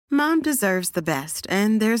Mom deserves the best,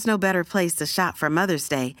 and there's no better place to shop for Mother's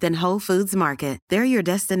Day than Whole Foods Market. They're your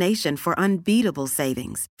destination for unbeatable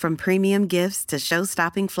savings, from premium gifts to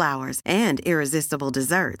show-stopping flowers and irresistible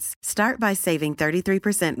desserts. Start by saving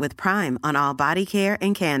 33% with Prime on all body care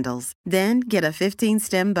and candles. Then get a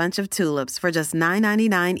 15-stem bunch of tulips for just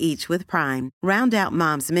 $9.99 each with Prime. Round out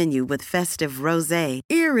Mom's menu with festive rosé,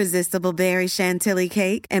 irresistible berry chantilly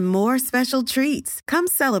cake, and more special treats. Come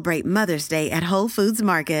celebrate Mother's Day at Whole Foods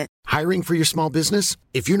Market. Hiring for your small business?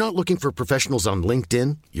 If you're not looking for professionals on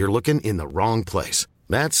LinkedIn, you're looking in the wrong place.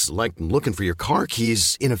 That's like looking for your car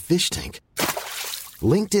keys in a fish tank.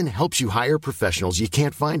 LinkedIn helps you hire professionals you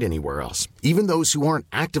can't find anywhere else, even those who aren't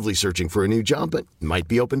actively searching for a new job but might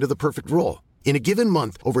be open to the perfect role. In a given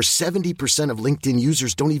month, over 70% of LinkedIn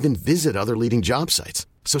users don't even visit other leading job sites.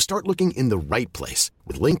 So start looking in the right place.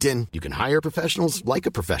 With LinkedIn, you can hire professionals like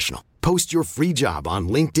a professional. Post your free job on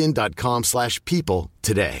linkedin.com/people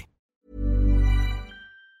today.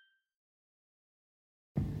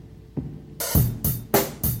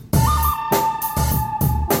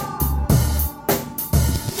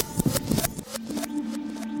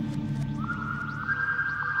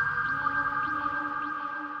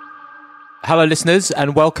 Hello, listeners,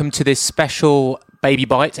 and welcome to this special Baby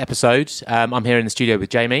Bite episode. I'm here in the studio with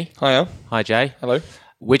Jamie. Hiya. Hi, Jay. Hello.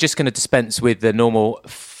 We're just going to dispense with the normal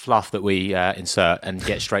fluff that we insert and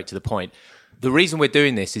get straight to the point. The reason we're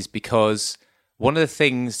doing this is because one of the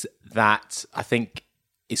things that I think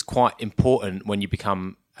is quite important when you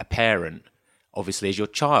become a parent, obviously, is your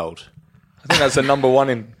child. I think that's the number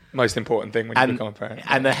one most important thing when you become a parent.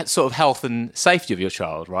 And the sort of health and safety of your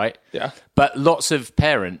child, right? Yeah. But lots of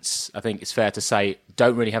parents, I think it's fair to say,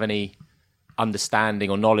 don't really have any understanding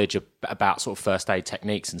or knowledge about sort of first aid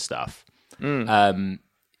techniques and stuff.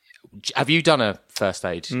 Have you done a first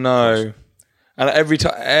aid No. course? And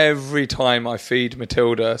every time I feed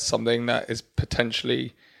Matilda something that is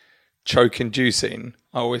potentially choke-inducing,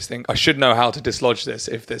 I always think, I should know how to dislodge this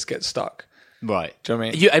if this gets stuck. Right. Do you know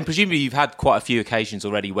what I mean? And presumably you've had quite a few occasions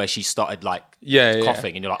already where she started like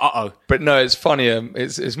coughing and you're like, uh-oh. But no, it's funnier.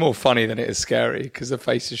 It's more funny than it is scary because the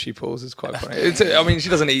faces she pulls is quite funny. I mean, she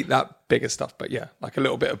doesn't eat that bigger stuff, but yeah, like a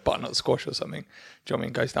little bit of butternut squash or something. Do you know what I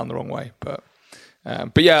mean? Goes down the wrong way. But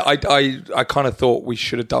yeah, I kind of thought we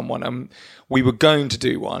should have done one. We were going to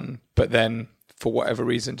do one, but then for whatever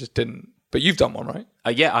reason just didn't. But you've done one, right?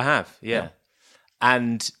 Yeah, I have. Yeah.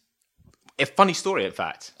 And a funny story, in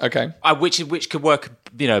fact. Okay. Which could work,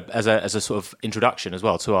 as a sort of introduction as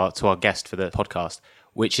well to our guest for the podcast,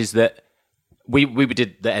 which is that we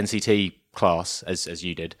did the NCT class as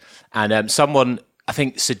you did, and someone I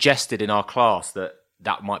think suggested in our class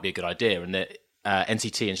that might be a good idea, and the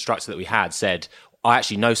NCT instructor that we had said, I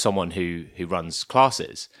actually know someone who runs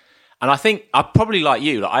classes, and I think I probably like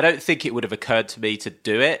you, I don't think it would have occurred to me to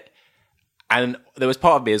do it, and there was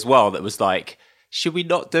part of me as well that was like, should we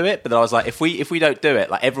not do it? But then I was like, if we don't do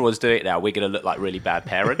it, like everyone's doing it now, we're going to look like really bad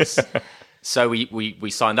parents. So we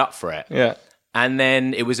signed up for it. Yeah. And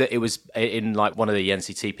then it was in like one of the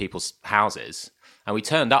NCT people's houses, and we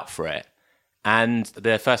turned up for it, and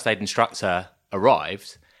the first aid instructor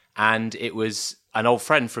arrived, and it was an old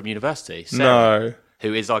friend from university, Sarah,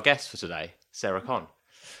 who is our guest for today, Sarah Kohn.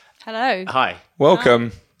 Hello. Hi.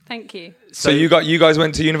 Welcome. Hi. Thank you. So you guys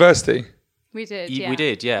went to university? We did, We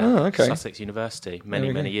did, yeah. Oh, okay. Sussex University,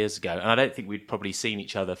 many years ago. And I don't think we'd probably seen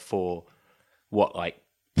each other for,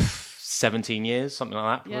 17 years, something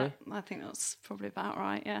like that, probably? Yeah, I think that's probably about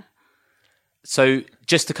right, yeah. So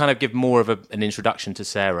just to kind of give more of an introduction to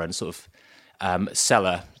Sarah and sort of sell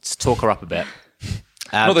her, talk her up a bit.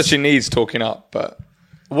 Not that she needs talking up, but...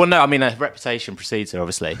 Well, no, I mean, her reputation precedes her,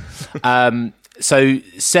 obviously. So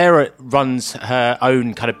Sarah runs her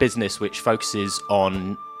own kind of business, which focuses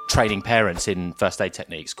on training parents in first aid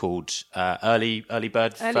techniques called Early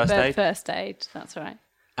Bird First Aid, that's right.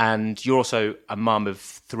 And you're also a mum of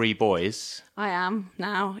 3 boys. I am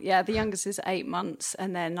now. Yeah, the youngest is 8 months,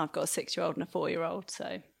 and then I've got a 6-year-old and a 4-year-old.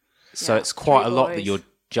 So It's quite a 3 lot boys. that you're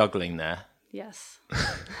juggling there. Yes.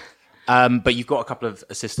 But you've got a couple of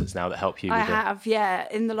assistants now that help you. I have, yeah.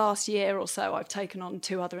 In the last year or so, I've taken on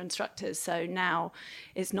 2 other instructors. So now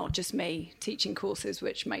it's not just me teaching courses,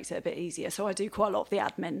 which makes it a bit easier. So I do quite a lot of the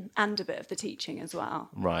admin and a bit of the teaching as well.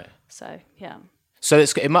 Right. So, yeah. So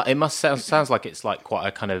it must sounds like it's like quite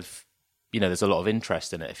a kind of, there's a lot of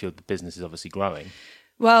interest in it if your business is obviously growing.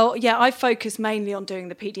 Well, yeah, I focus mainly on doing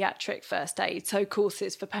the paediatric first aid, so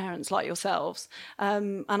courses for parents like yourselves.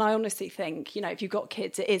 And I honestly think, if you've got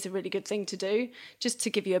kids, it is a really good thing to do, just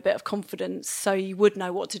to give you a bit of confidence so you would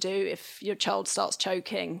know what to do if your child starts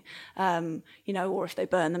choking, or if they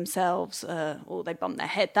burn themselves or they bump their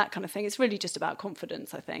head, that kind of thing. It's really just about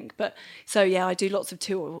confidence, I think. But so, yeah, I do lots of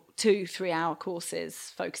 2-3 hour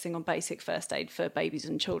courses focusing on basic first aid for babies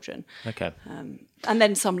and children. Okay. And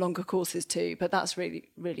then some longer courses too, but that's really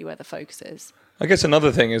where the focus is. I guess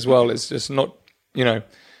another thing as well is just not,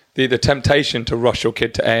 the temptation to rush your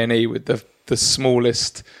kid to A&E with the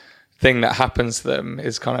smallest thing that happens to them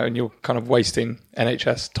is and you're kind of wasting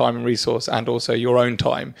NHS time and resource, and also your own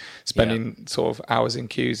time spending sort of hours in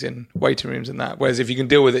queues in waiting rooms and that. Whereas if you can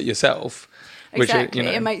deal with it yourself, exactly,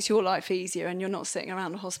 it makes your life easier, and you're not sitting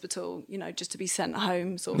around a hospital, just to be sent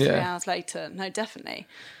home sort of 3 hours later. No, definitely.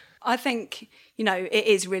 I think, it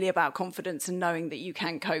is really about confidence and knowing that you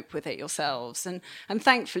can cope with it yourselves. And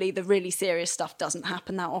thankfully, the really serious stuff doesn't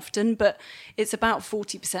happen that often, but it's about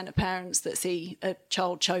 40% of parents that see a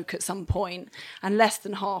child choke at some point, and less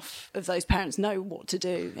than half of those parents know what to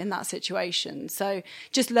do in that situation. So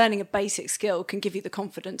just learning a basic skill can give you the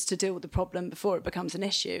confidence to deal with the problem before it becomes an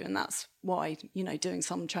issue. And that's why, doing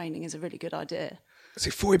some training is a really good idea.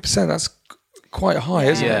 See, 40%, that's quite high,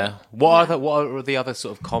 isn't it? Yeah. What are the other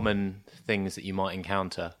sort of common things that you might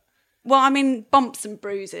encounter? Well, I mean, bumps and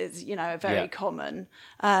bruises, are very common.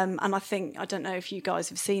 And I don't know if you guys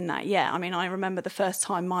have seen that yet. I mean, I remember the first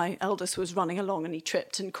time my eldest was running along and he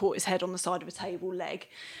tripped and caught his head on the side of a table leg,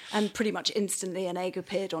 and pretty much instantly an egg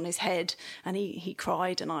appeared on his head, and he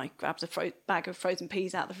cried, and I grabbed a bag of frozen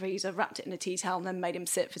peas out of the freezer, wrapped it in a tea towel, and then made him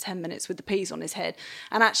sit for 10 minutes with the peas on his head.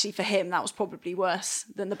 And actually for him, that was probably worse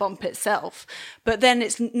than the bump itself. But then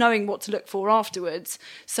it's knowing what to look for afterwards.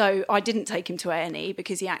 So I didn't take him to A&E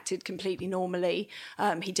because he acted completely normally.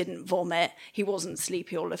 He didn't vomit, he wasn't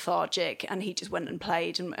sleepy or lethargic, and he just went and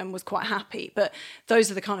played and was quite happy. But those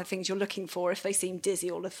are the kind of things you're looking for if they seem dizzy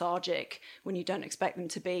or lethargic when you don't expect them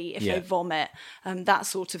to be, if they vomit, that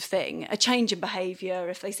sort of thing. A change in behaviour,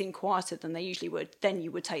 if they seem quieter than they usually would, then you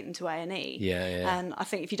would take them to A&E. And I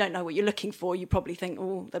think if you don't know what you're looking for, you probably think,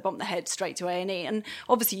 oh, they bumped their head, straight to A&E. And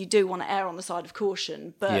obviously you do want to err on the side of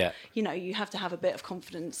caution, but you have to have a bit of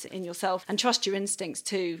confidence in yourself and trust your instincts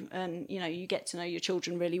too. And you get to know your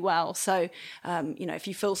children really well. So, if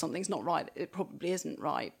you feel something's not right, it probably isn't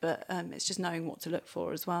right. But it's just knowing what to look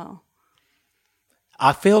for as well.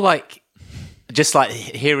 I feel like, just like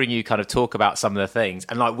hearing you kind of talk about some of the things,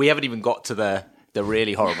 and like we haven't even got to the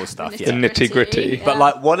really horrible stuff yet. The nitty-gritty. Yeah. But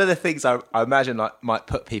like one of the things I imagine like might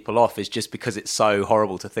put people off is just because it's so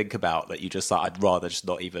horrible to think about that you just like, I'd rather just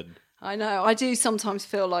not even... I know. I do sometimes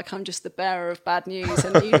feel like I'm just the bearer of bad news,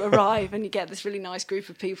 and you arrive and you get this really nice group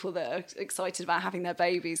of people that are excited about having their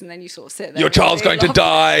babies, and then you sort of sit there. Your child's going to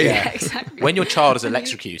die. Yeah, exactly. When your child is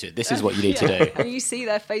electrocuted, this is what you need to do. And you see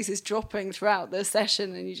their faces dropping throughout the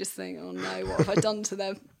session, and you just think, oh no, what have I done to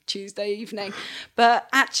them Tuesday evening? But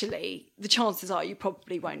actually, the chances are you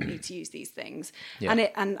probably won't need to use these things. Yeah.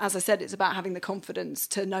 And as I said, it's about having the confidence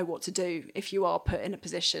to know what to do if you are put in a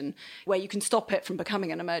position where you can stop it from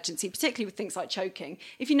becoming an emergency, particularly with things like choking.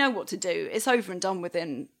 If you know what to do, it's over and done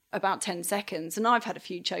within about 10 seconds. And I've had a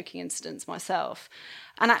few choking incidents myself.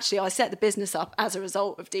 And actually, I set the business up as a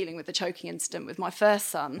result of dealing with the choking incident with my first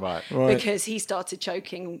son. Right. Because he started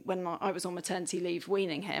choking when I was on maternity leave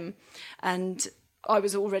weaning him. And I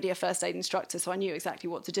was already a first aid instructor, so I knew exactly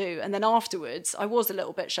what to do. And then afterwards, I was a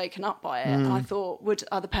little bit shaken up by it. And I thought, would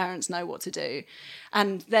other parents know what to do?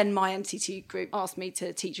 And then my NCT group asked me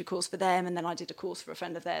to teach a course for them. And then I did a course for a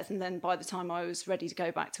friend of theirs. And then by the time I was ready to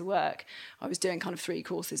go back to work, I was doing kind of 3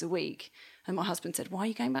 courses a week. And my husband said, why are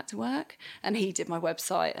you going back to work? And he did my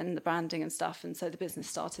website and the branding and stuff. And so the business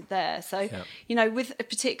started there. So, with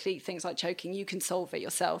particularly things like choking, you can solve it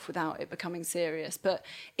yourself without it becoming serious. But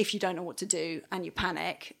if you don't know what to do and you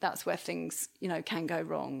panic, that's where things, can go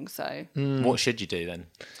wrong. So what should you do then?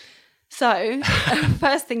 So,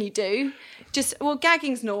 first thing you do,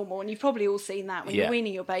 gagging's normal, and you've probably all seen that when you're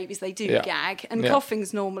weaning your babies, they do gag, and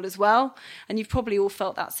coughing's normal as well, and you've probably all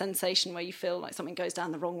felt that sensation where you feel like something goes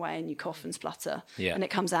down the wrong way and you cough and splutter, and it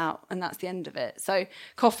comes out, and that's the end of it. So,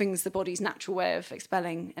 coughing's the body's natural way of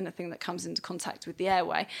expelling anything that comes into contact with the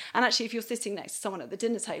airway, and actually if you're sitting next to someone at the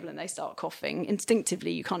dinner table and they start coughing,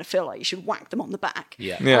 instinctively you kind of feel like you should whack them on the back,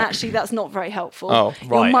 and actually that's not very helpful.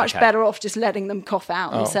 You're much better off just letting them cough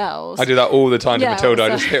out themselves. I do that all the time to Yeah, Matilda. I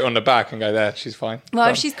so- just hit her on the back and go, there, she's fine. Well,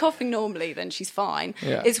 Done. if she's coughing normally, then she's fine.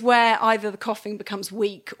 Yeah. It's where either the coughing becomes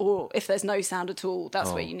weak or if there's no sound at all,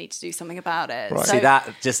 that's where you need to do something about it. Right. So, See, that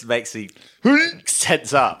just makes me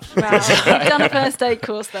tense up. well, you've done a first aid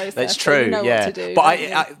course though, That's Seth, true, so you know yeah. what to do. But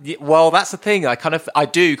don't you? well, that's the thing. I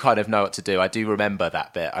do kind of know what to do. I do remember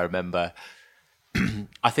that bit. I remember.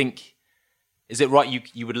 I think. Is it right?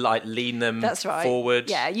 You would like lean them That's right. forward.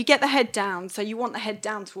 Yeah, you get the head down. So you want the head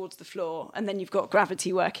down towards the floor, and then you've got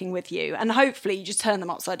gravity working with you. And hopefully you just turn them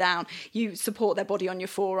upside down. You support their body on your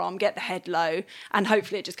forearm, get the head low, and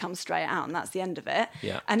hopefully it just comes straight out, and that's the end of it.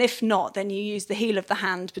 Yeah. And if not, then you use the heel of the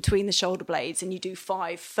hand between the shoulder blades, and you do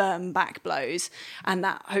 5 firm back blows, and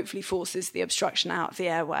that hopefully forces the obstruction out of the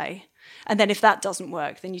airway. And then if that doesn't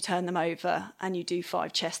work, then you turn them over and you do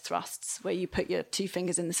 5 chest thrusts where you put your 2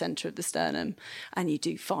 fingers in the centre of the sternum and you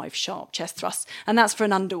do 5 sharp chest thrusts. And that's for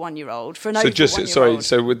an under 1-year-old. For an over 1-year-old.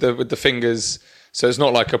 So with the fingers, so it's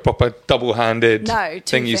not like a proper double-handed No, 2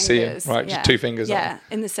 thing you fingers. see, right? Yeah. Just 2 fingers. Yeah,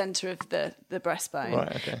 in the centre of the breastbone.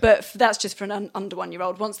 Right, okay. But that's just for an under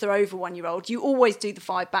 1-year-old. Once they're over 1-year-old, you always do the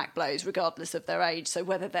 5 back blows regardless of their age. So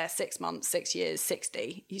whether they're 6 months, 6 years,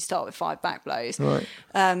 60, you start with 5 back blows. Right.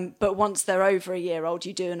 But once they're over a year old,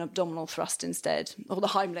 you do an abdominal thrust instead, or the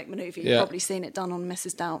Heimlich manoeuvre. You've probably seen it done on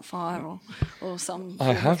Mrs. Doubtfire or some.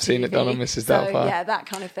 I have seen it done on Mrs. So, Doubtfire. yeah, that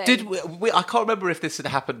kind of thing. Did I can't remember if this had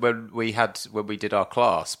happened when we did our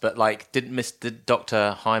class, but like, did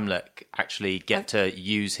Dr. Heimlich actually get to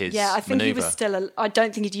use his? Yeah, I think maneuver? he was still. I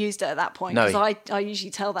don't think he'd used it at that point No. because I usually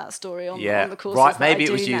tell that story on the courses. Right, that maybe I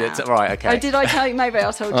it was do you now. that. Right, okay. Oh, did I tell you? Maybe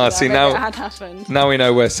I told you that. see, Maybe now- it had happened. Now we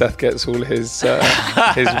know where Seth gets all his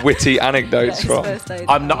witty anecdotes His from. first aid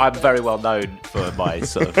I'm very well known for my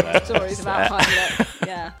sort of stories about Heimlich.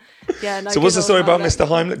 Yeah. Yeah, no, So what's good the story old about Heimlich. Mr.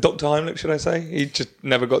 Heimlich, Dr. Heimlich, should I say? He just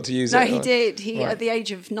never got to use it. No, he or- did. He, Right. at the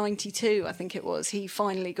age of 92, I think it was, he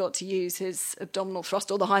finally got to use his abdominal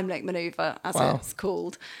thrust, or the Heimlich manoeuvre, as Wow. it's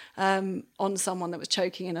called, on someone that was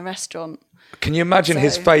choking in a restaurant. Can you imagine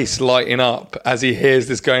his So- face lighting up as he hears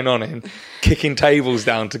this going on and kicking tables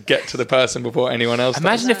down to get to the person before anyone else does?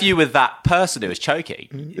 Imagine if you were that person who was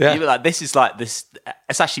choking. Yeah. You were like, this is like this.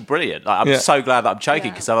 It's actually brilliant. Like, I'm Yeah. so glad that I'm choking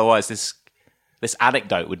Yeah. because otherwise this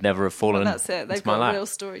anecdote would never have fallen. That's it. They've into my got a lap. real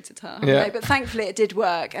story to tell. Yeah. No, but thankfully it did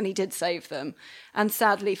work and he did save them. And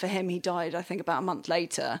sadly for him, he died, I think, about a month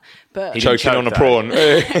later. But He didn't choking choke, on a though.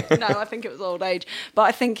 prawn. no, I think it was old age. But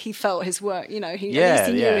I think he felt his work, at least he Yeah,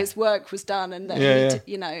 knew yeah. his work was done and that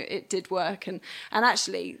Yeah, it did work. And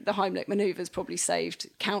actually, the Heimlich manoeuvre's probably saved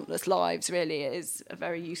countless lives, really. It is a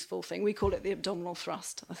very useful thing. We call it the abdominal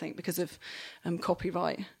thrust, I think, because of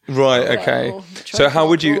copyright. Right, or okay. So how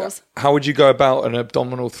would you go about an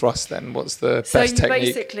abdominal thrust then? What's the So best you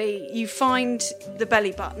technique? basically, you find the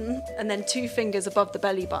belly button and then 2 fingers above the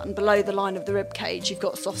belly button, below the line of the rib cage, you've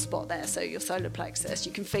got a soft spot there, so your solar plexus,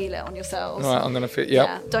 you can feel it on yourselves. Right, I'm going to fit,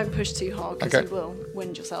 Yeah, don't push too hard because Okay. you will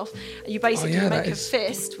wind yourself. You basically yeah, make that a is-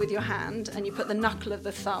 fist with your hand and you put the knuckle of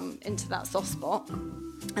the thumb into that soft spot.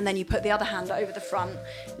 And then you put the other hand over the front,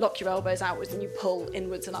 lock your elbows outwards, and you pull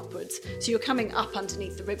inwards and upwards. So you're coming up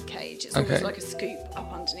underneath the rib cage. It's almost Okay. like a scoop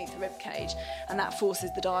up underneath the rib cage, and that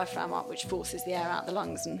forces the diaphragm up, which forces the air out the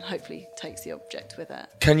lungs and hopefully takes the object with it.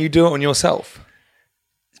 Can you do it on yourself?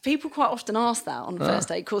 People quite often ask that on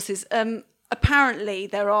first aid courses. Apparently,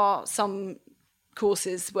 there are some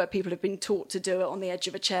courses where people have been taught to do it on the edge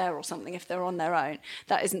of a chair or something if they're on their own.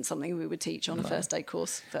 That isn't something we would teach on a first aid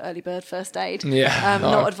course for early bird first aid. Yeah,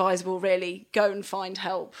 no. Not advisable, really. Go and find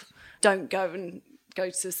help. Don't go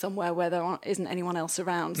to somewhere where there isn't anyone else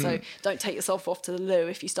around. So don't take yourself off to the loo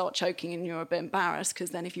if you start choking and you're a bit embarrassed, because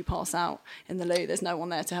then if you pass out in the loo, there's no one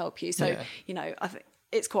there to help you. So, I think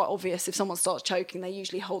it's quite obvious if someone starts choking, they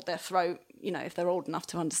usually hold their throat. If they're old enough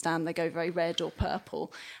to understand, they go very red or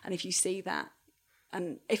purple. And if you see that,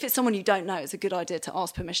 and if it's someone you don't know, it's a good idea to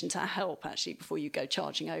ask permission to help, actually, before you go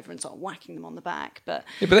charging over and start whacking them on the back. But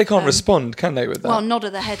They can't respond, can they, with that? well, nod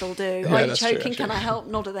of the head will do. Are you that's true, choking? Can actually. I help?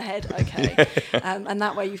 Nod of the head. Okay. And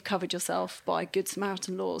that way you've covered yourself by good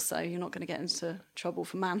Samaritan laws, so you're not going to get into trouble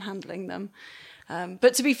for manhandling them.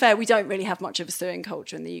 But to be fair, we don't really have much of a suing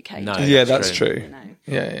culture in the UK. No. Yeah, That's that's true. true.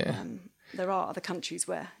 Yeah. There are other countries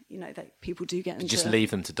where that people do get into Just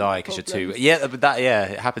leave them to die because you're too. problems. Yeah, but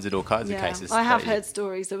it happens in all kinds of cases. I have Like, heard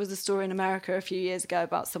stories. There was a story in America a few years ago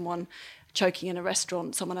about someone choking in a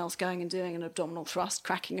restaurant, someone else going and doing an abdominal thrust,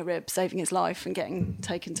 cracking a rib, saving his life, and getting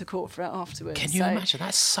taken to court for it afterwards. Can you imagine?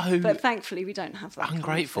 That's so But thankfully, we don't have that. kind of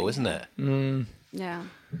ungrateful, thing. isn't it? Yeah.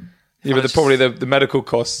 Yeah, but probably the medical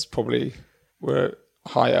costs probably were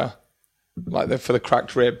higher, like for the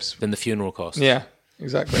cracked ribs. Than the funeral cost. Yeah,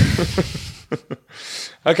 exactly.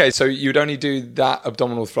 Okay, so you'd only do that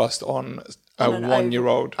abdominal thrust on a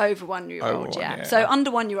 1-year-old? Over 1-year-old, yeah. So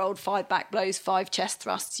under 1-year-old, 5 back blows, 5 chest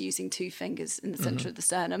thrusts using 2 fingers in the centre of the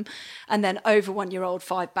sternum. And then over 1-year-old,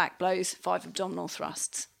 5 back blows, 5 abdominal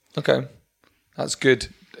thrusts. Okay, that's good.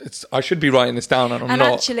 I should be writing this down, and I'm not. And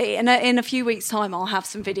actually, in a few weeks' time, I'll have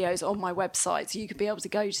some videos on my website, so you could be able to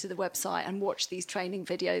go to the website and watch these training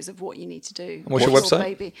videos of what you need to do. And what's your website?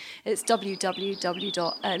 Baby. It's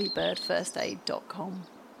www.earlybirdfirstaid.com,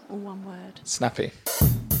 all one word. Snappy.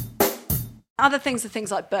 Other things are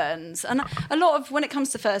things like burns, and a lot of, when it comes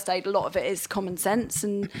to first aid, a lot of it is common sense,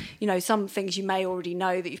 and some things you may already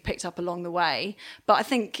know that you've picked up along the way. But I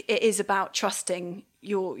think it is about trusting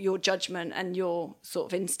your judgment and your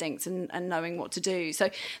sort of instincts and knowing what to do. So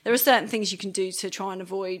there are certain things you can do to try and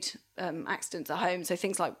avoid accidents at home. So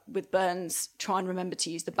things like with burns, try and remember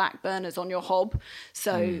to use the back burners on your hob,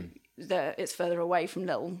 so it's further away from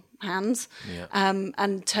little hands,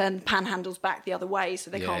 and turn pan handles back the other way so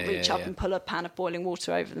they can't reach up and pull a pan of boiling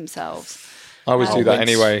water over themselves. I always do that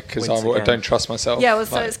anyway because I don't trust myself. Yeah, well,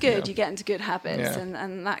 so it's good. You get into good habits,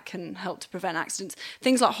 and that can help to prevent accidents.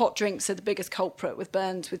 Things like hot drinks are the biggest culprit with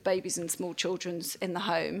burns with babies and small children in the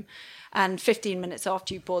home. And 15 minutes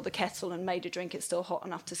after you boiled the kettle and made a drink, it's still hot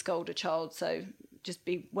enough to scald a child. So just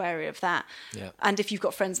be wary of that. Yeah. And if you've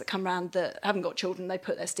got friends that come round that haven't got children, they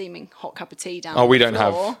put their steaming hot cup of tea down. We don't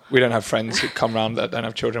have friends who come round that don't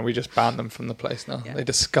have children. We just ban them from the place now. Yeah. They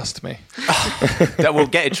disgust me. That will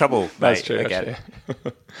get in trouble. That's true. Again.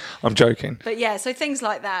 I'm joking. But yeah, so things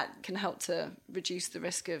like that can help to reduce the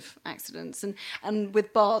risk of accidents. And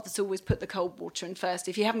with baths, always put the cold water in first.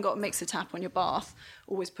 If you haven't got a mixer tap on your bath,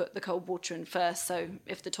 always put the cold water in first. So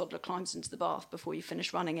if the toddler climbs into the bath before you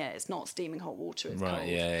finish running it, it's not steaming hot water. It's cold.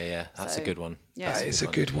 Yeah. That's a good one. Yeah, that is a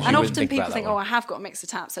good one. And often people think, I have got a mixer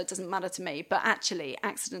tap, so it doesn't matter to me. But actually,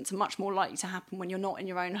 accidents are much more likely to happen when you're not in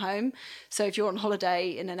your own home. So if you're on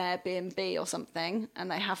holiday in an Airbnb or something and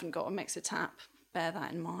they haven't got a mixer tap, bear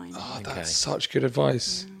that in mind. That's such good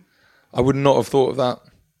advice. Yeah. I would not have thought of that.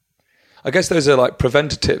 I guess those are like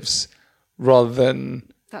preventatives rather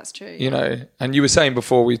than... That's true. And you were saying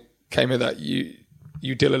before we came here that you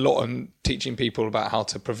deal a lot on teaching people about how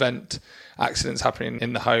to prevent accidents happening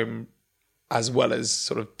in the home as well as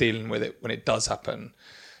sort of dealing with it when it does happen.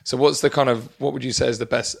 So what would you say is the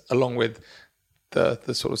best, along with the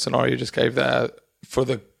sort of scenario you just gave there, for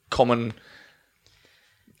the common...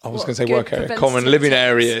 I was going to say work area, common living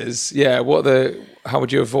areas. Yeah, how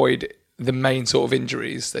would you avoid the main sort of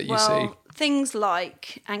injuries that you see? Things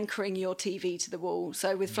like anchoring your TV to the wall.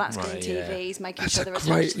 So with flat screen TVs, making sure they're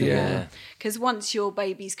attached to the wall. Because once your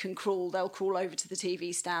babies can crawl, they'll crawl over to the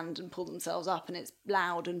TV stand and pull themselves up, and it's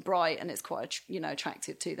loud and bright and it's quite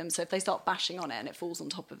attractive to them. So if they start bashing on it and it falls on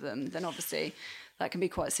top of them, then obviously that can be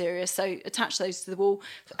quite serious. So attach those to the wall.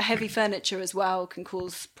 Heavy furniture as well can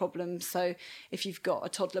cause problems. So if you've got a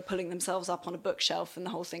toddler pulling themselves up on a bookshelf and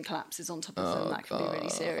the whole thing collapses on top of them, that can be really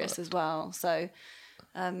serious as well. So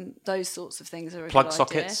those sorts of things are a plug good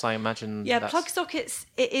sockets, idea. I imagine. Yeah, plug sockets,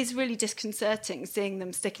 it is really disconcerting seeing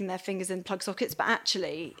them sticking their fingers in plug sockets, but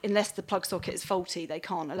actually, unless the plug socket is faulty, they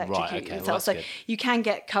can't electrocute themselves. So you can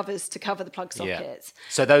get covers to cover the plug sockets. Yeah.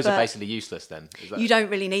 So those are basically useless then? You don't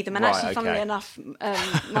really need them. And actually, funnily enough,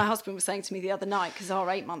 my husband was saying to me the other night, because our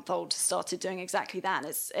 8-month-old started doing exactly that,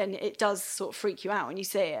 and it does sort of freak you out when you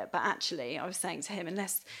see it, but actually, I was saying to him,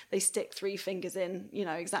 unless they stick 3 fingers in,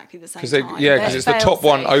 exactly the same time. Because it's the top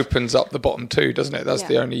one opens up the bottom 2, doesn't it? That's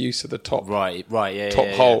the only use of the top. Right, yeah. Top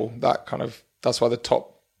hole. That's why the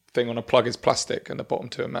top thing on a plug is plastic and the bottom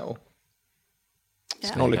 2 are metal.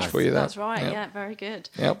 It's knowledge for you. That's right. Yeah, very good.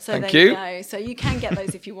 Yep. So Thank you. You go. So you can get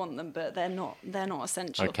those if you want them, but they're not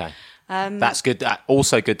essential. Okay. That's good.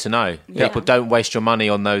 Also good to know. Yeah. People don't waste your money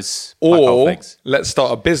on those. Or let's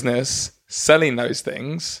start a business selling those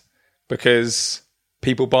things because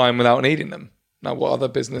people buy them without needing them. Now, what other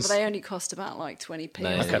business? Well, they only cost about like 20p.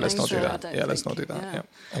 Okay, let's not do that. Let's not do that.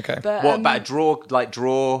 Yeah. Okay. But, what about a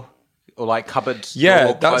drawer or like cupboard?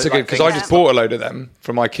 Yeah, that's a good, because I just bought a load of them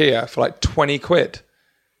from IKEA for like 20 quid.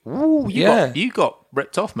 Ooh, you got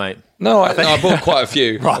ripped off, mate. No, I bought quite a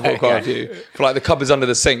few. I bought quite a few for like the cupboards under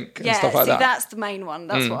the sink and stuff like that. That's the main one.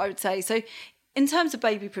 That's what I would say. So In terms of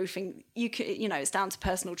baby proofing, it's down to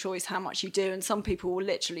personal choice how much you do, and some people will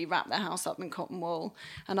literally wrap their house up in cotton wool,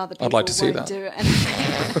 and other people won't do it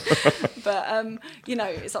anyway. But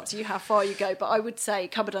it's up to you how far you go. But I would say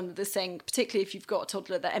cupboard under the sink, particularly if you've got a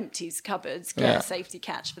toddler that empties cupboards, get a safety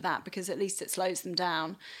catch for that, because at least it slows them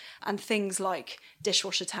down. And things like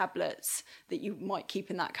dishwasher tablets that you might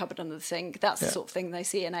keep in that cupboard under the sink, that's the sort of thing they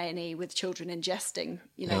see in A&E with children ingesting,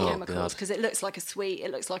 chemicals, because it looks like a sweet,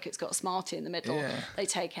 it looks like it's got a Smartie in the middle. Yeah. They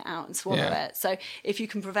take it out and swallow it. So if you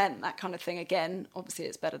can prevent that kind of thing, again, obviously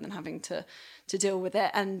it's better than having to deal with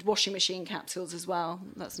it. And washing machine capsules as well,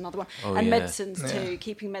 that's another one. Medicines too,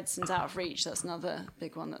 keeping medicines out of reach, that's another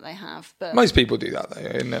big one that they have. But most people do that though,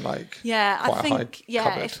 and they're like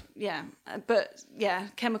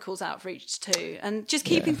chemicals out of reach too, and just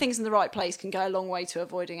keeping things in the right place can go a long way to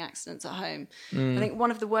avoiding accidents at home. I think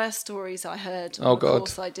one of the worst stories I heard on a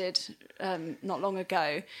course I did not long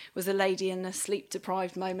ago was a lady in a sleep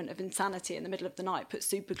deprived moment of insanity in the middle of the night put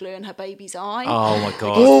super glue in her baby's eye. Oh my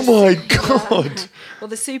god. Well,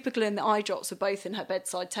 the super glue and the eye drops were both in her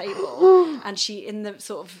bedside table, and she, in the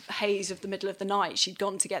sort of haze of the middle of the night, she'd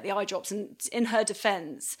gone to get the eye drops, and in her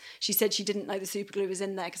defence she said she didn't know the super glue was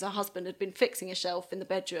in there because her husband had been fixing a shelf in the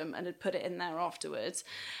bedroom and had put it in there afterwards,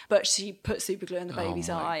 but she put super glue in the baby's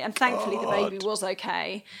eye, and thankfully the baby was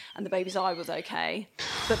okay and the baby's eye was okay,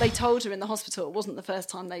 but they told her in the hospital it wasn't the first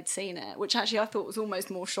time they'd seen it, which actually I thought was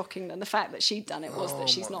almost more shocking than the fact that she'd done it, was that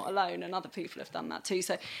she's not alone and other people have done that too.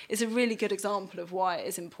 So it's a really good example of why it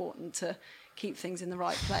is important to keep things in the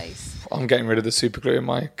right place. I'm getting rid of the super glue in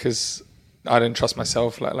my, because I don't trust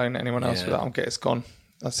myself, let alone anyone else with that. It's gone.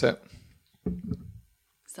 That's it.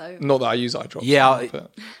 So not that I use eye drops. Yeah,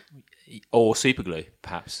 or super glue,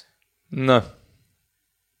 perhaps. No.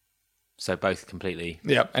 So both completely.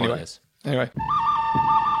 Yeah. Anyway.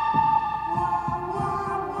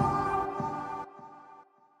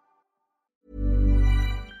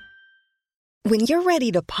 When you're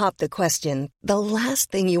ready to pop the question, the last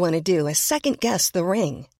thing you want to do is second-guess the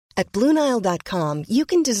ring. At BlueNile.com, you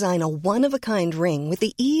can design a one-of-a-kind ring with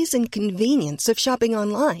the ease and convenience of shopping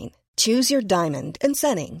online. Choose your diamond and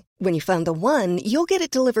setting. When you find the one, you'll get it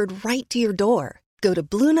delivered right to your door. Go to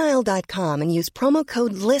BlueNile.com and use promo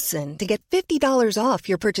code LISTEN to get $50 off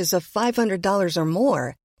your purchase of $500 or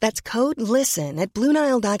more. That's code LISTEN at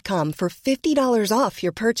BlueNile.com for $50 off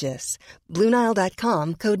your purchase.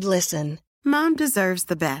 BlueNile.com, code LISTEN. Mom deserves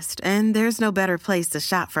the best, and there's no better place to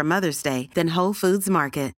shop for Mother's Day than Whole Foods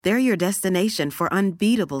Market. They're your destination for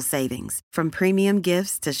unbeatable savings, from premium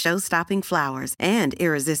gifts to show-stopping flowers and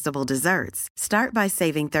irresistible desserts. Start by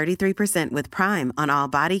saving 33% with Prime on all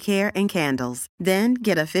body care and candles. Then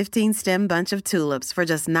get a 15-stem bunch of tulips for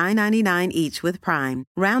just $9.99 each with Prime.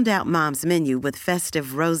 Round out Mom's menu with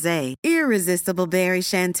festive rosé, irresistible berry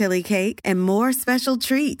chantilly cake, and more special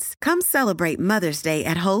treats. Come celebrate Mother's Day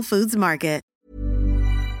at Whole Foods Market.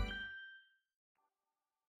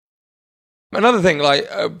 Another thing,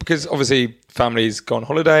 because obviously families go on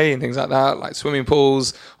holiday and things like that, like swimming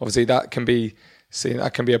pools, obviously that can be seen,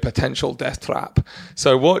 that can be a potential death trap.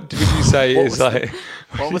 So what did you say is like...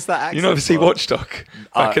 What was that accent? You know, obviously Watchdog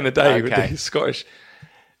back in the day with the Scottish...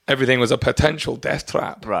 Everything was a potential death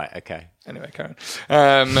trap. Right, okay. Anyway, Karen.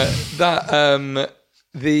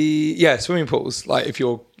 Swimming pools, like if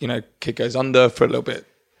your kid goes under for a little bit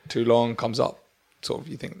too long, comes up, sort of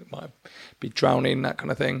you think it might be drowning, that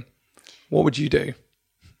kind of thing. What would you do?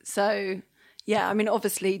 So,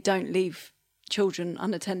 obviously don't leave children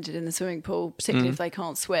unattended in the swimming pool, particularly if they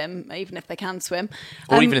can't swim, even if they can swim.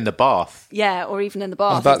 Or even in the bath. Yeah, or even in the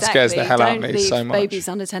bath. That scares the hell out of me so much. Don't leave babies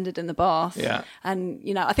unattended in the bath. Yeah. And,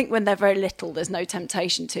 I think when they're very little, there's no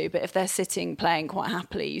temptation to, but if they're sitting, playing quite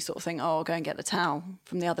happily, you sort of think, I'll go and get the towel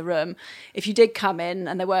from the other room. If you did come in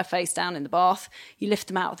and they were face down in the bath, you lift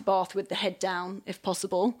them out of the bath with the head down, if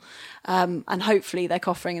possible. And hopefully they're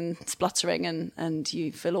coughing and spluttering and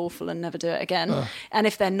you feel awful and never do it again. And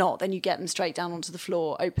if they're not, then you get them straight down onto the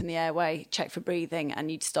floor, open the airway, check for breathing,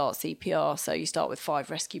 and you'd start CPR. So you start with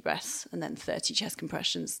 5 rescue breaths and then 30 chest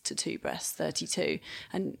compressions to 2 breaths, 32.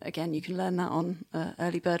 And again, you can learn that on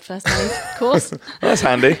early bird first aid course. That's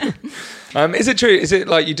handy. Is it true? Is it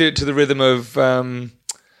like you do it to the rhythm of...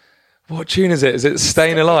 what tune is it? Is it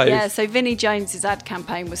Staying Alive? Yeah, so Vinnie Jones's ad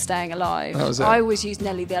campaign was Staying Alive. That was it. I always use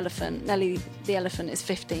Nelly the Elephant. Nelly the Elephant is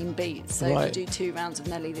 15 beats. So right. you do 2 rounds of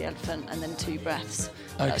Nelly the Elephant and then 2 breaths.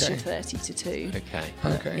 That's your 30 to 2.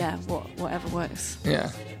 Okay. Yeah, whatever works.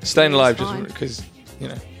 Yeah. Staying Alive just because,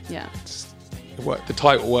 Yeah. The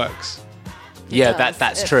title works. Yeah,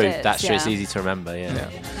 that's true. Fits, that's true. It's easy to remember, Yeah.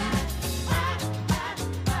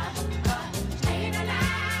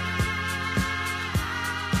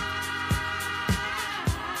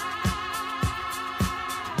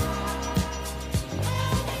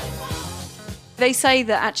 They say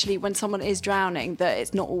that actually when someone is drowning that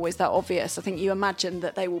it's not always that obvious. I think you imagine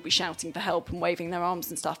that they will be shouting for help and waving their arms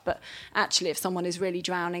and stuff, but actually if someone is really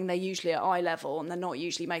drowning, they're usually at eye level and they're not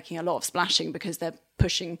usually making a lot of splashing because they're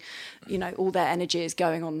pushing, all their energy is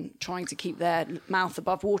going on trying to keep their mouth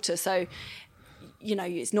above water. So,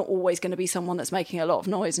 it's not always going to be someone that's making a lot of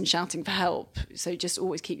noise and shouting for help. So just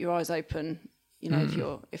always keep your eyes open.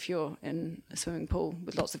 If you're in a swimming pool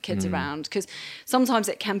with lots of kids around, because sometimes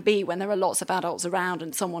it can be when there are lots of adults around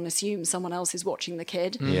and someone assumes someone else is watching the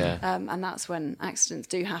kid, and that's when accidents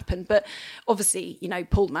do happen. But obviously,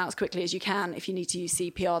 pull them out as quickly as you can. If you need to use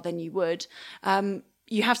CPR, then you would.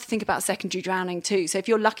 You have to think about secondary drowning too. So if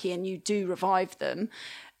you're lucky and you do revive them,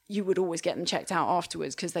 you would always get them checked out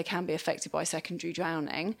afterwards because they can be affected by secondary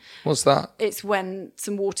drowning. What's that? It's when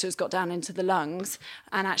some water's got down into the lungs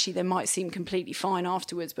and actually they might seem completely fine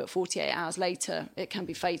afterwards, but 48 hours later it can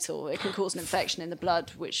be fatal. It can cause an infection in the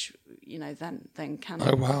blood, which then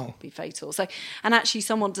can be fatal. So, and actually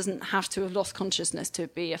someone doesn't have to have lost consciousness to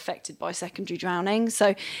be affected by secondary drowning.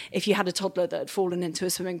 So if you had a toddler that had fallen into a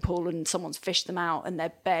swimming pool and someone's fished them out and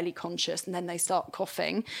they're barely conscious and then they start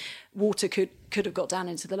coughing, water could have got down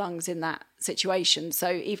into the lungs in that situation.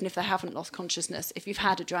 So even if they haven't lost consciousness, if you've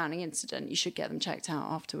had a drowning incident, you should get them checked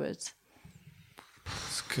out afterwards.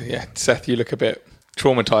 Yeah, Seth, you look a bit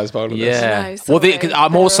traumatized by all of this. Yeah.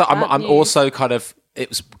 I'm also kind of, it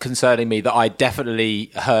was concerning me that I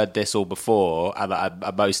definitely heard this all before,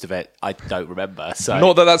 and most of it I don't remember. So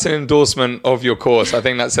not that that's an endorsement of your course. I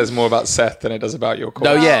think that says more about Seth than it does about your course.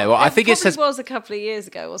 No, yeah. Well, I think it says was a couple of years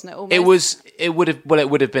ago, wasn't it? Almost. It would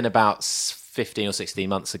have been about 15 or 16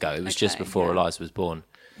 months ago. It was just before Eliza was born.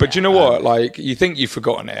 But you know what? Like, you think you've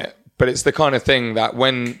forgotten it, but it's the kind of thing that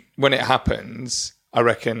when it happens, I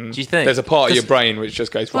reckon do you think? There's a part of your brain which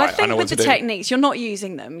just goes, right, I know what to do. With the techniques, you're not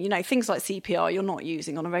using them. Things like CPR, you're not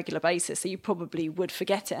using on a regular basis, so you probably would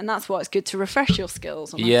forget it. And that's why it's good to refresh your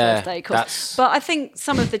skills on a first day course. But I think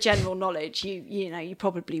some of the general knowledge, you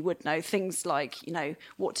probably would know. Things like,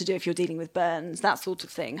 what to do if you're dealing with burns, that sort of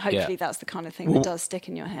thing. Hopefully that's the kind of thing that does stick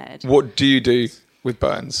in your head. What do you do with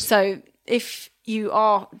burns? So if you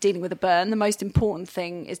are dealing with a burn, the most important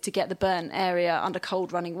thing is to get the burn area under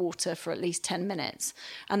cold running water for at least 10 minutes.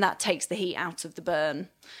 And that takes the heat out of the burn.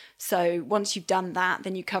 So once you've done that,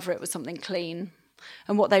 then you cover it with something clean.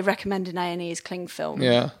 And what they recommend in A&E is cling film.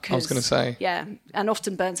 Yeah, I was going to say. Yeah, and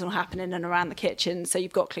often burns will happen in and around the kitchen, so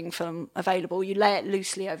you've got cling film available. You lay it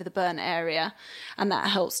loosely over the burn area, and that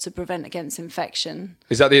helps to prevent against infection.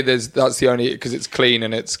 Is that that's the only, because it's clean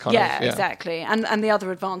and it's kind of... Yeah, exactly. And the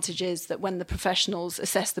other advantage is that when the professionals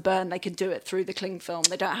assess the burn, they can do it through the cling film.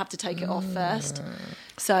 They don't have to take it off first.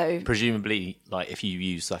 So presumably, like if you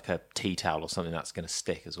use like a tea towel or something, that's going to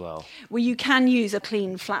stick as well. Well, you can use a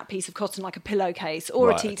clean flat piece of cotton like a pillowcase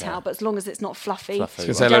or a tea towel, but as long as it's not fluffy. You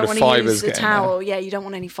don't want to use the towel. Yeah, you don't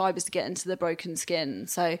want any fibres to get into the broken skin.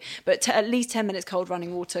 So, but at least 10 minutes cold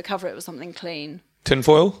running water, cover it with something clean.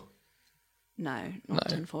 Tinfoil? No, not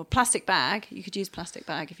tinfoil. Plastic bag. You could use plastic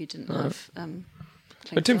bag if you didn't have.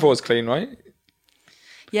 But tinfoil is clean, right?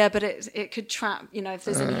 Yeah, but it could trap. If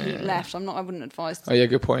there's any heat left, I wouldn't advise. Oh yeah,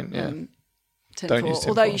 good point. Yeah. Tinfoil, don't use tinfoil.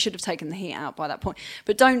 Although you should have taken the heat out by that point.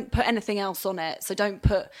 But don't put anything else on it. So don't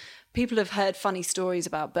put... People have heard funny stories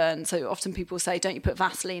about burns. So often people say, don't you put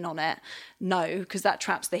Vaseline on it? No, because that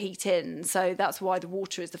traps the heat in. So that's why the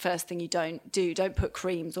water is the first thing you don't do. Don't put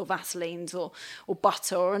creams or Vaselines or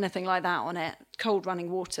butter or anything like that on it. Cold running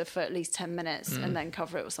water for at least 10 minutes and then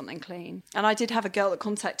cover it with something clean. And I did have a girl that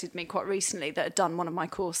contacted me quite recently that had done one of my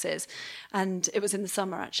courses, and it was in the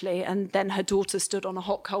summer actually, and then her daughter stood on a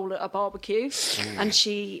hot coal at a barbecue and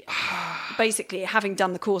she basically, having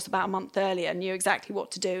done the course about a month earlier, knew exactly what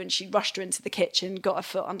to do, and she rushed her into the kitchen, got her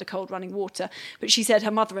foot under cold running water. But she said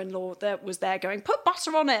her mother-in-law was there going, put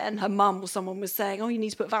butter on it, and her mum or someone was saying, oh, you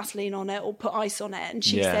need to put Vaseline on it or put ice on it. And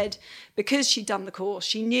she said because she'd done the course,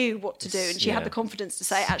 she knew what to do, and she had the confidence to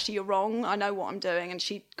say, actually, you're wrong, I know what I'm doing. And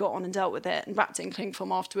she got on and dealt with it and wrapped it in cling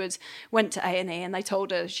film afterwards, went to A&E, and they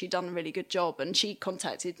told her she'd done a really good job, and she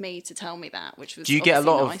contacted me to tell me that, which was... Do you get a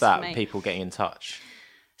lot of that, people getting in touch?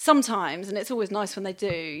 Sometimes, and it's always nice when they do.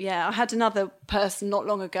 Yeah, I had another person not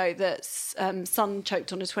long ago that's son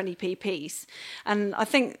choked on a 20p piece. And I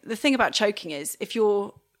think the thing about choking is if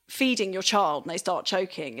you're feeding your child and they start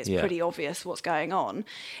choking, it's pretty obvious what's going on.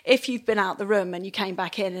 If you've been out the room and you came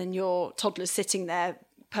back in and your toddler's sitting there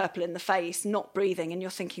purple in the face, not breathing, and you're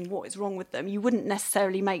thinking, what is wrong with them? You wouldn't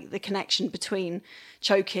necessarily make the connection between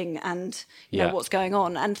choking and you know what's going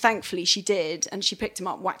on. And thankfully she did, and she picked him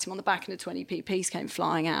up, whacked him on the back, and a 20p piece came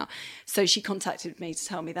flying out. So she contacted me to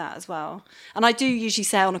tell me that as well. And I do usually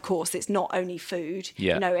say on a course, it's not only food.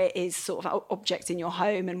 You know, it is sort of objects in your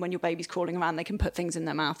home, and when your baby's crawling around, they can put things in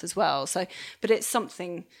their mouth as well. So, but it's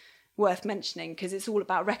something worth mentioning because it's all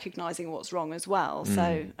about recognizing what's wrong as well.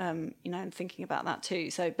 So you know, and thinking about that too.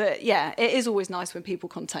 So, but yeah, it is always nice when people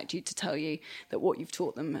contact you to tell you that what you've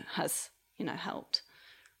taught them has, you know, helped.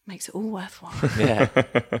 Makes it all worthwhile.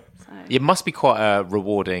 It must be quite a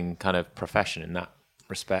rewarding kind of profession in that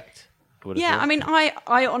respect. Yeah, I mean,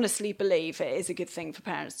 I honestly believe it is a good thing for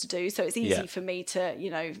parents to do. So it's easy for me to, you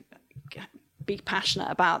know, be passionate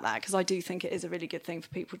about that because I do think it is a really good thing for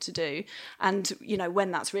people to do. And, you know,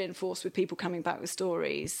 when that's reinforced with people coming back with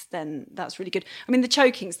stories, then that's really good. I mean, the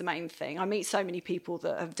choking's the main thing. I meet so many people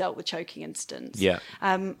that have dealt with choking incidents.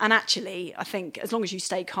 And actually, I think as long as you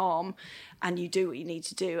stay calm and you do what you need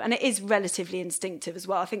to do, and it is relatively instinctive as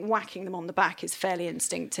well. I think whacking them on the back is fairly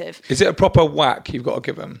instinctive. Is it a proper whack you've got to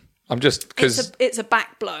give them? I'm just because it's a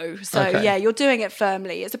back blow, so you're doing it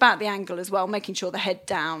firmly. It's about the angle as well, making sure the head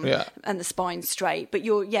down and the spine straight. But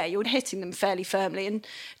you're hitting them fairly firmly, and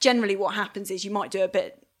generally what happens is you might do a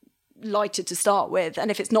bit lighter to start with, and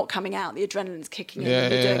if it's not coming out, the adrenaline's kicking in,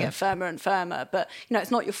 and you're doing it firmer and firmer. But you know,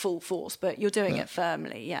 it's not your full force, but you're doing it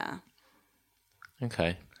firmly. Yeah.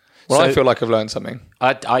 Okay. Well, so, I feel like I've learned something.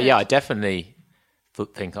 I definitely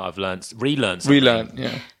think I've relearned something. Relearned,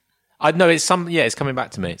 yeah. I know it's it's coming back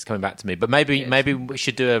to me. But maybe we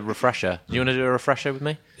should do a refresher. Do you want to do a refresher with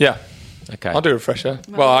me? Yeah. Okay. I'll do a refresher.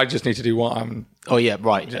 Well, I just need to do what I'm... Oh, yeah,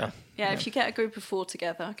 right. Yeah, if you get a group of 4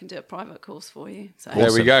 together, I can do a private course for you. So.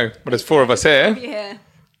 There we go. But there's 4 of us here. Yeah.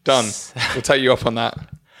 Done. We'll take you up on that.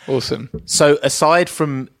 Awesome. So aside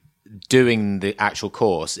from doing the actual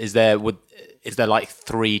course, is there like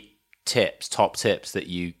 3 top tips that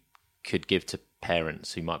you could give to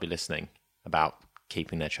parents who might be listening about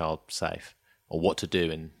keeping their child safe, or what to do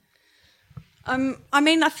in? I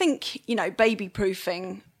mean, I think, you know, baby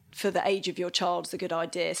proofing for the age of your child is a good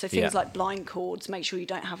idea. So things like blind cords, make sure you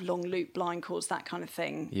don't have long loop blind cords, that kind of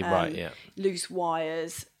thing. Loose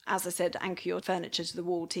wires. As I said, anchor your furniture to the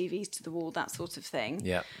wall, TVs to the wall, that sort of thing.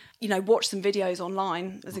 Yeah. You know, watch some videos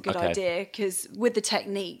online is a good idea, because with the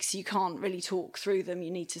techniques, you can't really talk through them. You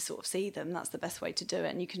need to sort of see them. That's the best way to do it.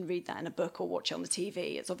 And you can read that in a book or watch it on the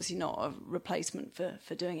TV. It's obviously not a replacement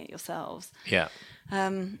for doing it yourselves. Yeah.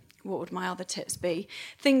 What would my other tips be?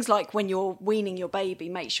 Things like when you're weaning your baby,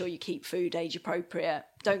 make sure you keep food age appropriate.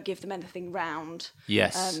 Don't give them anything round.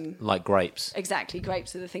 Yes, like grapes. Exactly.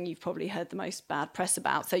 Grapes are the thing you've probably heard the most bad press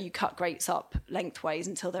about. So you cut grapes up lengthways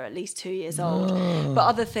until they're at least 2 years old. But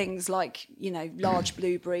other things like, you know, large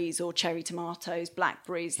blueberries or cherry tomatoes,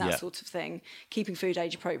 blackberries, that sort of thing, keeping food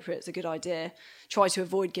age appropriate is a good idea. Try to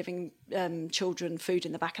avoid giving children food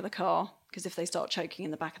in the back of the car, because if they start choking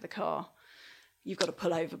in the back of the car, you've got to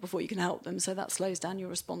pull over before you can help them. So that slows down your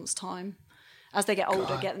response time. As they get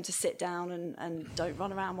older, get them to sit down and don't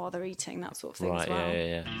run around while they're eating, that sort of thing as well.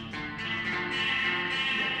 Yeah.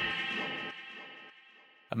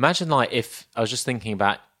 Imagine, like, if I was just thinking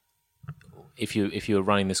about if you were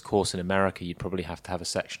running this course in America, you'd probably have to have a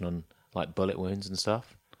section on like bullet wounds and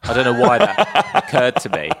stuff. I don't know why that occurred to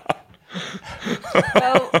me.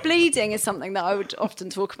 Well, bleeding is something that I would often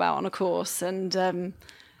talk about on a course, and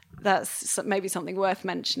that's maybe something worth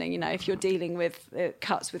mentioning, you know, if you're dealing with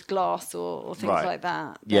cuts with glass or things like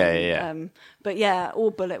that. Then, but yeah,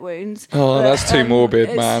 all bullet wounds. Oh, but, that's too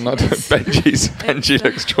morbid, man. Benji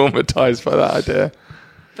looks traumatised by that idea.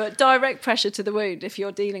 But direct pressure to the wound, if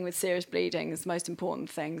you're dealing with serious bleeding, is the most important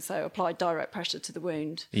thing. So apply direct pressure to the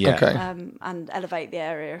wound. Yeah. Okay. And elevate the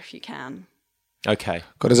area if you can. Okay.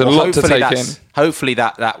 God, there's a lot to take in. Hopefully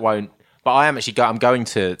that won't. But I am actually I'm going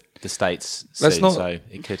to the States soon, so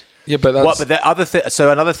it could. Yeah, but that's... But the other thing.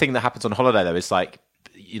 So another thing that happens on holiday though is like,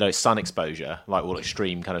 you know, sun exposure, like all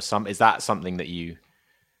extreme kind of sun. Is that something that you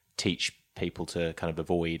teach people to kind of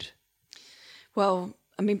avoid? Well,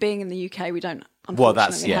 I mean, being in the UK, we don't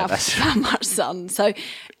unfortunately have that much sun. So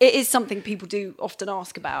it is something people do often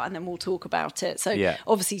ask about, and then we'll talk about it. So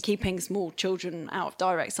obviously keeping small children out of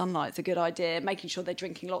direct sunlight is a good idea, making sure they're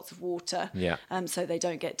drinking lots of water so they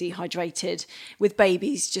don't get dehydrated. With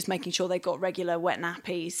babies, just making sure they've got regular wet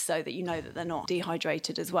nappies so that you know that they're not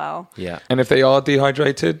dehydrated as well. Yeah. And if they are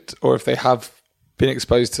dehydrated, or if they have been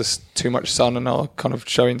exposed to too much sun and are kind of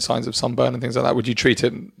showing signs of sunburn and things like that, would you treat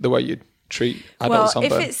it the way you'd treat adult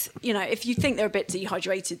sunburn? If you think they're a bit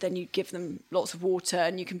dehydrated, then you give them lots of water,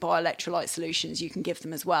 and you can buy electrolyte solutions you can give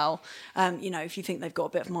them as well. If you think they've got a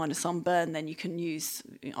bit of minor sunburn, then you can use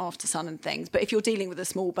after sun and things. But if you're dealing with a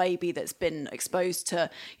small baby that's been exposed to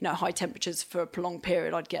high temperatures for a prolonged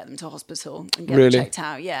period, I'd get them to hospital and get them checked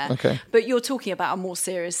out. Yeah. Okay. But you're talking about a more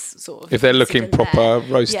serious sort of, if they're looking proper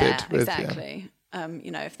roasted. Yeah, exactly.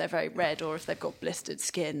 If they're very red or if they've got blistered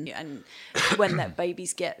skin, and when their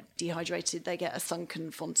babies get dehydrated, they get a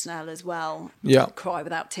sunken fontanelle as well. Yeah. Cry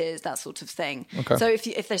without tears, that sort of thing. Okay. So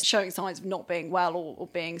if they're showing signs of not being well or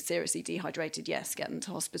being seriously dehydrated, yes, get them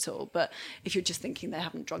to hospital. But if you're just thinking they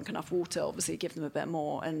haven't drunk enough water, obviously give them a bit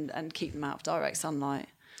more and keep them out of direct sunlight.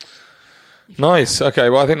 Nice. Okay.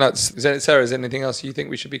 Well, I think Sarah, is there anything else you think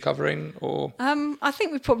we should be covering? Or I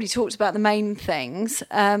think we've probably talked about the main things.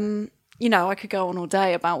 I could go on all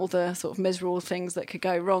day about all the sort of miserable things that could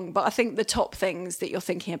go wrong, but I think the top things that you're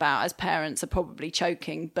thinking about as parents are probably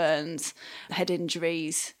choking, burns, head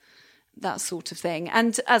injuries, that sort of thing.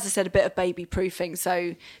 And as I said, a bit of baby proofing.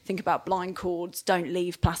 So think about blind cords, don't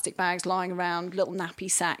leave plastic bags lying around, little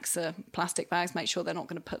nappy sacks are plastic bags, make sure they're not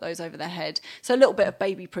going to put those over their head. So a little bit of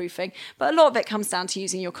baby proofing, but a lot of it comes down to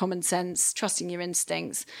using your common sense, trusting your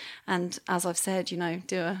instincts. And as I've said,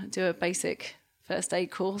 do a basic first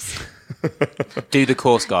aid course. Do the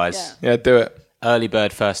course, guys. Yeah, do it. Early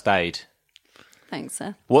bird first aid. Thanks,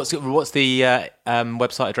 sir. What's the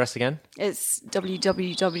website address again? It's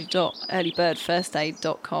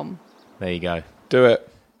www.earlybirdfirstaid.com. There you go. Do it.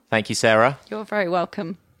 Thank you, Sarah. You're very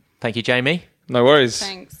welcome. Thank you, Jamie. No worries.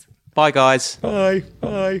 Thanks. Bye, guys. Bye.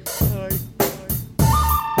 Bye. Bye.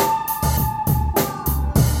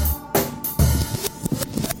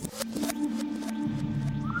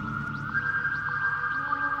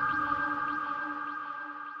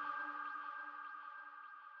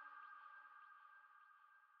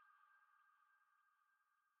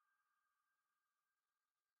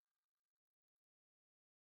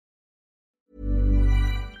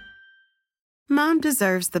 Mom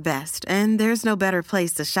deserves the best, and there's no better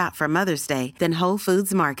place to shop for Mother's Day than Whole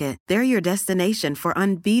Foods Market. They're your destination for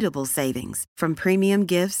unbeatable savings, from premium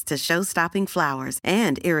gifts to show-stopping flowers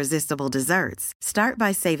and irresistible desserts. Start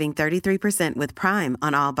by saving 33% with Prime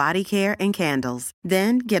on all body care and candles.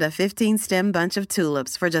 Then get a 15-stem bunch of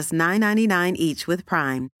tulips for just $9.99 each with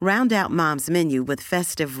Prime. Round out Mom's menu with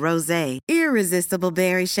festive rosé, irresistible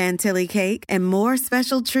berry chantilly cake, and more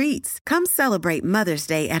special treats. Come celebrate Mother's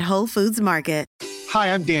Day at Whole Foods Market.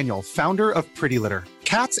 Hi, I'm Daniel, founder of Pretty Litter.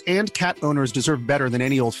 Cats and cat owners deserve better than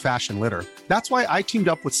any old-fashioned litter. That's why I teamed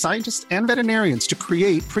up with scientists and veterinarians to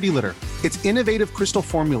create Pretty Litter. Its innovative crystal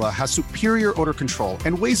formula has superior odor control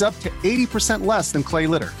and weighs up to 80% less than clay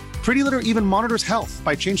litter. Pretty Litter even monitors health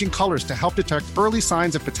by changing colors to help detect early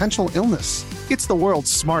signs of potential illness. It's the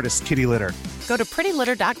world's smartest kitty litter. Go to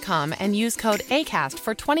prettylitter.com and use code ACAST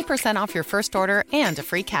for 20% off your first order and a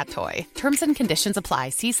free cat toy. Terms and conditions apply.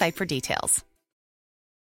 See site for details.